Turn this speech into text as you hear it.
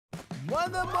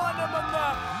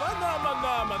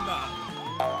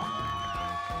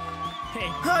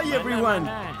Hi everyone!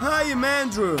 I am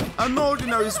Andrew, an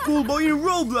ordinary schoolboy in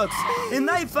Roblox, and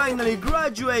I finally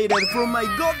graduated from my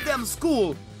goddamn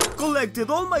school, collected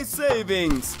all my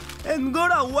savings, and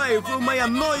got away from my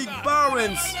annoying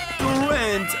parents to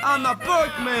rent an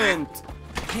apartment!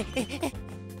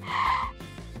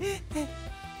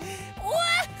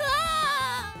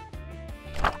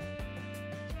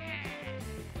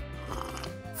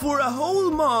 For a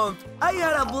whole month, I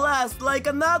had a blast like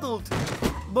an adult.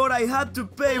 But I had to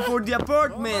pay for the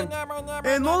apartment,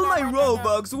 and all my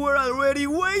Robux were already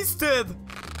wasted!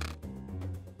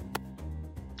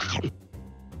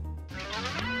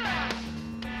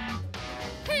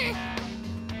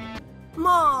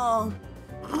 Mom,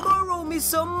 borrow me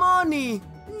some money!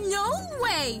 No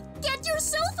way! Get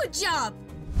yourself a job!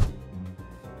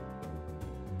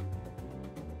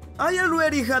 I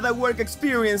already had a work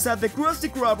experience at the Krusty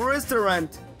Krab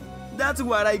restaurant. That's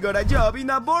why I got a job in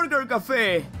a burger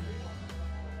cafe.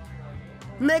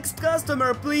 Next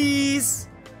customer, please.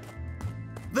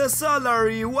 The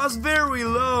salary was very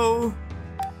low.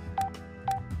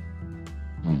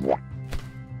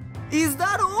 Is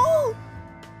that all?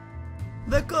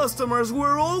 The customers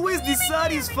were always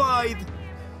dissatisfied.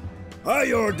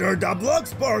 I ordered a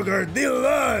Blox Burger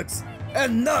Deluxe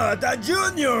and not a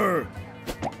Junior.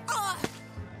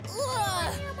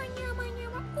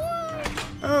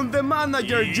 And the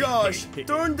manager, Josh,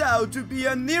 turned out to be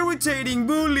an irritating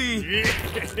bully.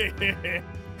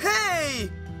 Hey!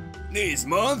 This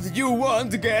month you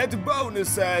won't get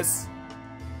bonuses.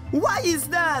 Why is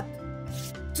that?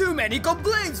 Too many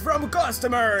complaints from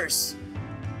customers.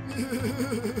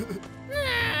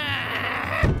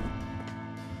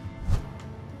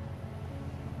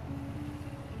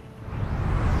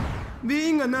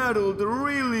 Being an adult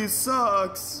really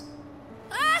sucks.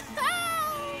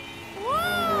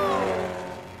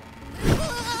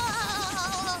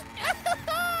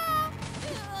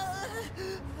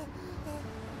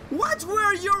 What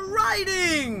were you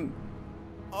writing?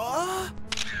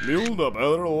 Build a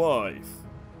better life.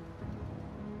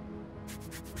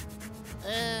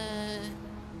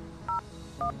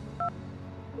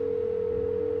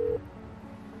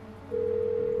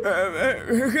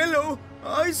 Hello,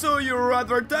 I saw your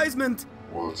advertisement.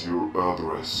 What's your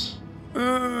address?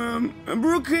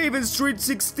 Brookhaven Street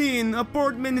 16,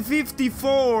 apartment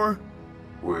 54.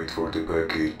 Wait for the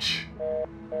package.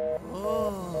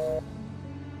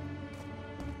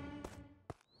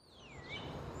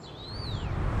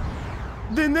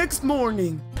 The next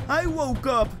morning, I woke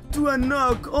up to a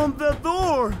knock on the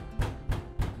door.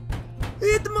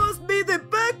 It must be the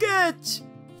package!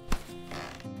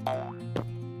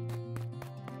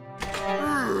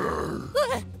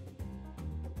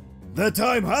 The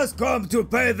time has come to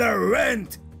pay the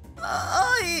rent!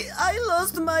 I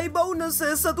lost my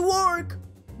bonuses at work.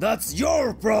 That's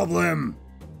your problem!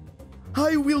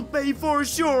 I will pay for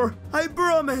sure, I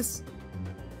promise.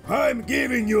 I'm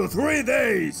giving you 3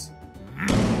 days!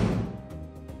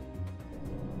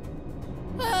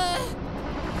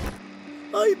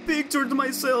 I pictured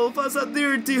myself as a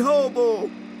dirty hobo.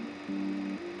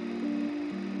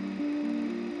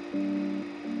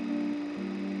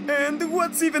 And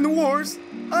what's even worse,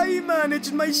 I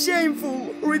managed my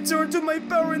shameful return to my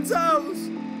parents' house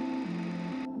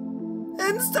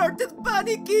and started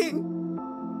panicking.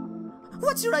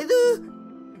 What should I do?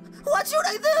 What should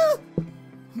I do?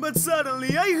 But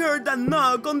suddenly I heard a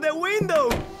knock on the window.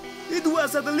 It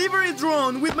was a delivery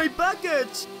drone with my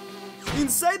package.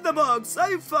 Inside the box,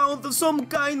 I found some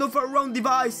kind of a round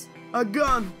device, a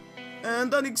gun,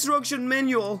 and an instruction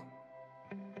manual.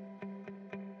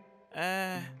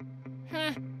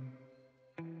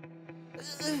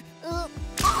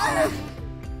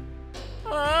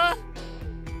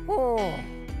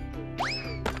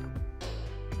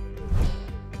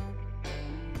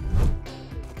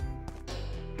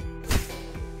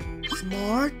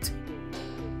 Smart?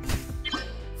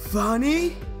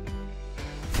 Funny?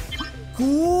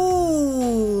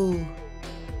 Cool!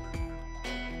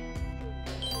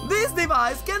 This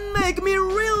device can make me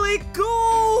really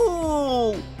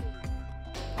cool!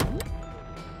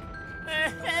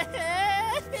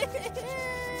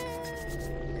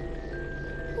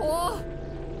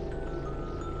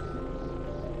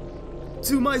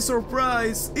 To my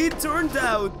surprise, it turned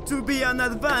out to be an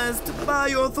advanced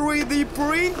Bio 3D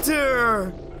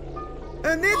printer!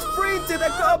 And it printed a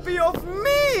copy of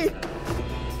me!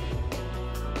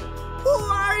 Who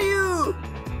are you?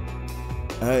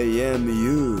 I am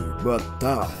you, but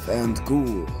tough and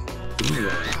cool.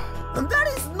 That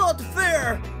is not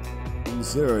fair!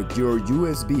 Insert your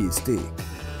USB stick.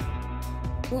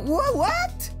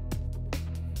 What?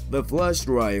 The flash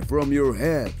drive from your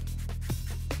head.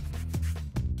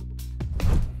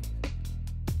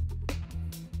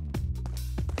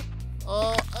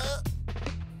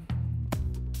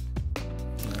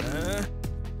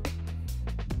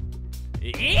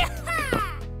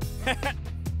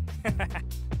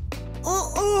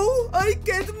 Uh-oh, I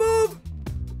can't move!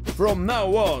 From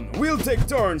now on, we'll take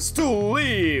turns to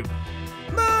leave.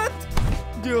 But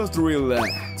just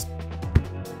relax.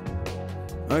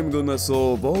 I'm gonna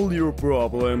solve all your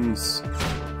problems.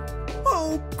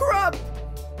 Oh, crap!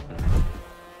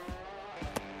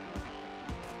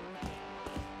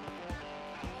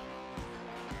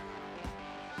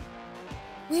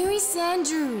 Where is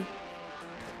Andrew?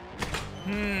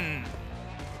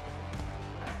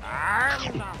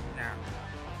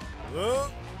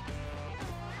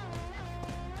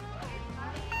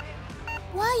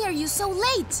 Why are you so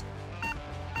late?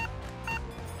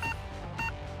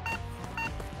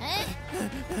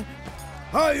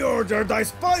 I ordered a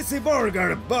spicy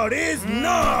burger, but it's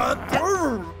not!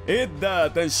 Eat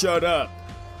that and shut up!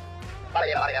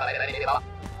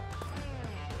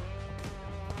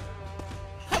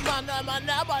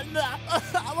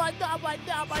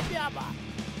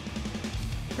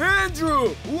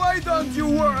 Andrew, why don't you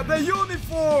wear the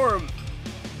uniform?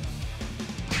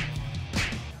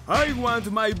 I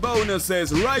want my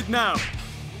bonuses right now!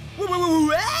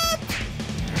 What?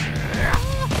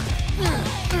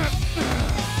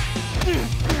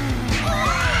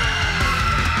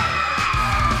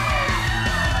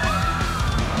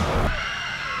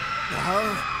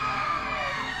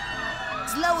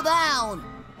 Slow down!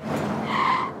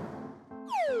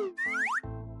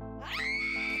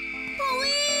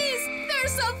 Police!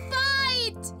 There's a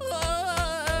fight!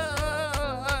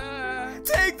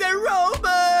 Take the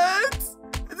robots!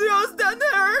 Just don't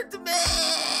hurt me!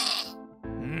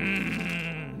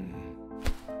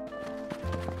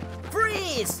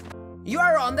 Freeze! You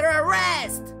are under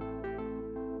arrest!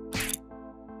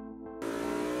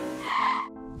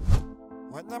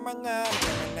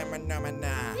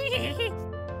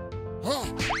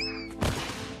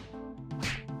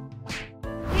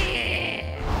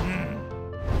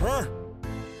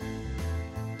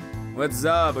 What's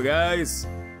up, guys?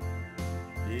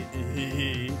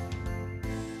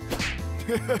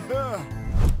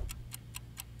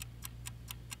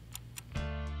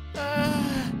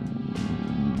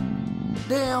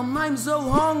 Damn, I'm so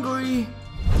hungry.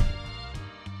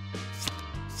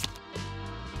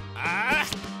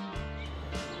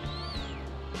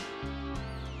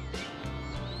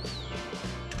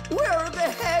 Where the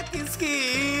heck is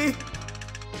he?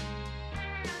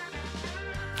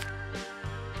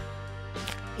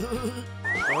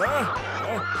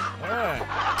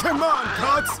 Come on,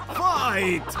 Cox,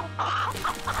 fight!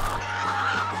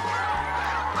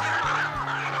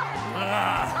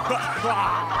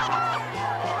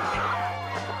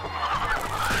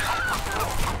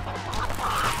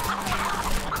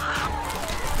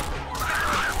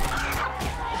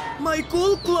 My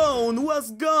cool clone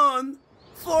was gone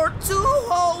for 2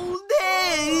 whole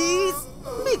days!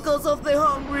 Because of the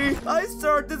hungry, I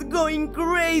started going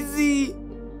crazy.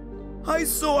 I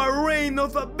saw a rain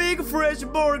of big fresh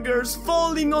burgers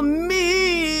falling on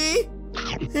me!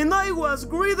 And I was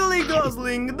greedily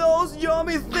guzzling those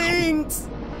yummy things!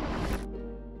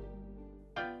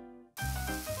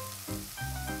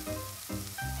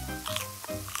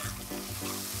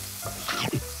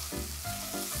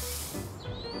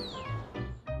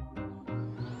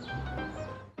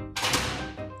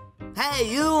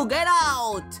 Hey, you, get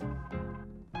out!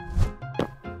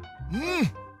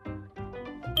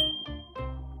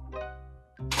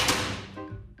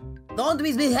 Don't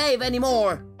misbehave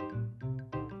anymore!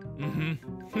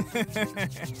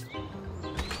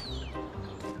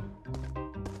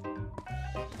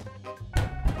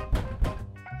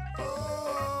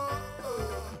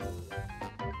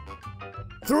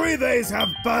 Three days have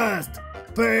passed!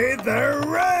 Pay the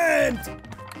rent!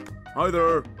 Hi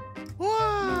there.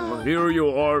 Well, here you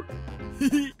are.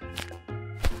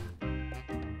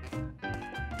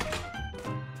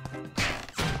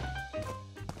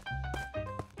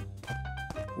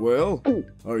 Well,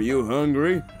 are you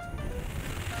hungry?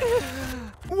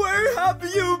 Where have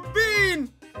you been?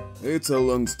 It's a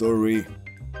long story.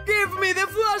 Give me the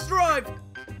flash drive!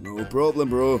 No problem,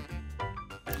 bro.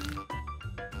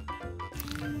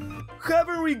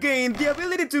 Having regained the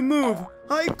ability to move,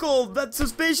 I called that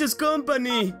suspicious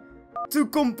company to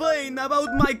complain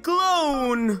about my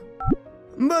clone.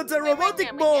 But the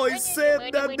robotic boy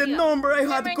said that the number I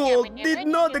had called did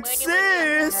not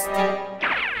exist.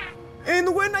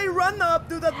 And when I ran up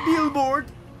to that billboard,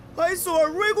 I saw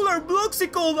a regular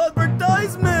Bloxicle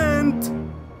advertisement!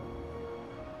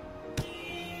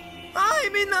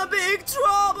 I'm in a big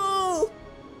trouble!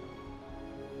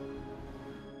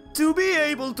 To be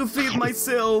able to feed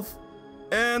myself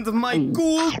and my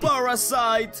cool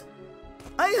parasite,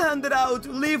 I handed out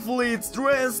leaflets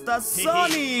dressed as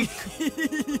Sonic!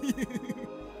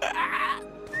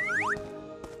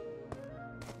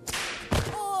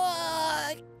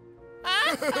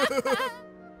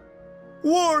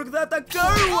 Worked at a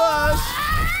car wash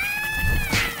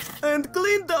and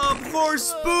cleaned up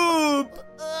horse poop.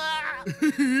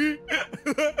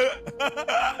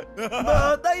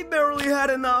 But I barely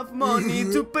had enough money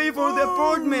to pay for the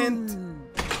apartment.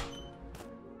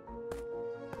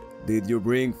 Did you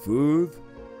bring food?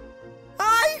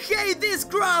 I hate this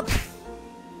crap!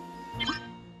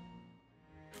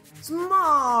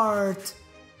 Smart!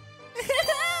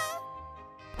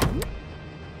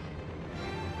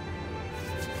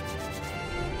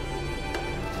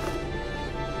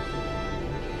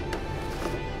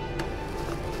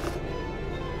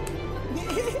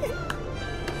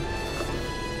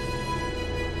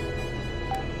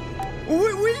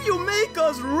 Will you make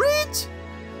us rich?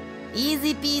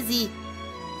 Easy peasy.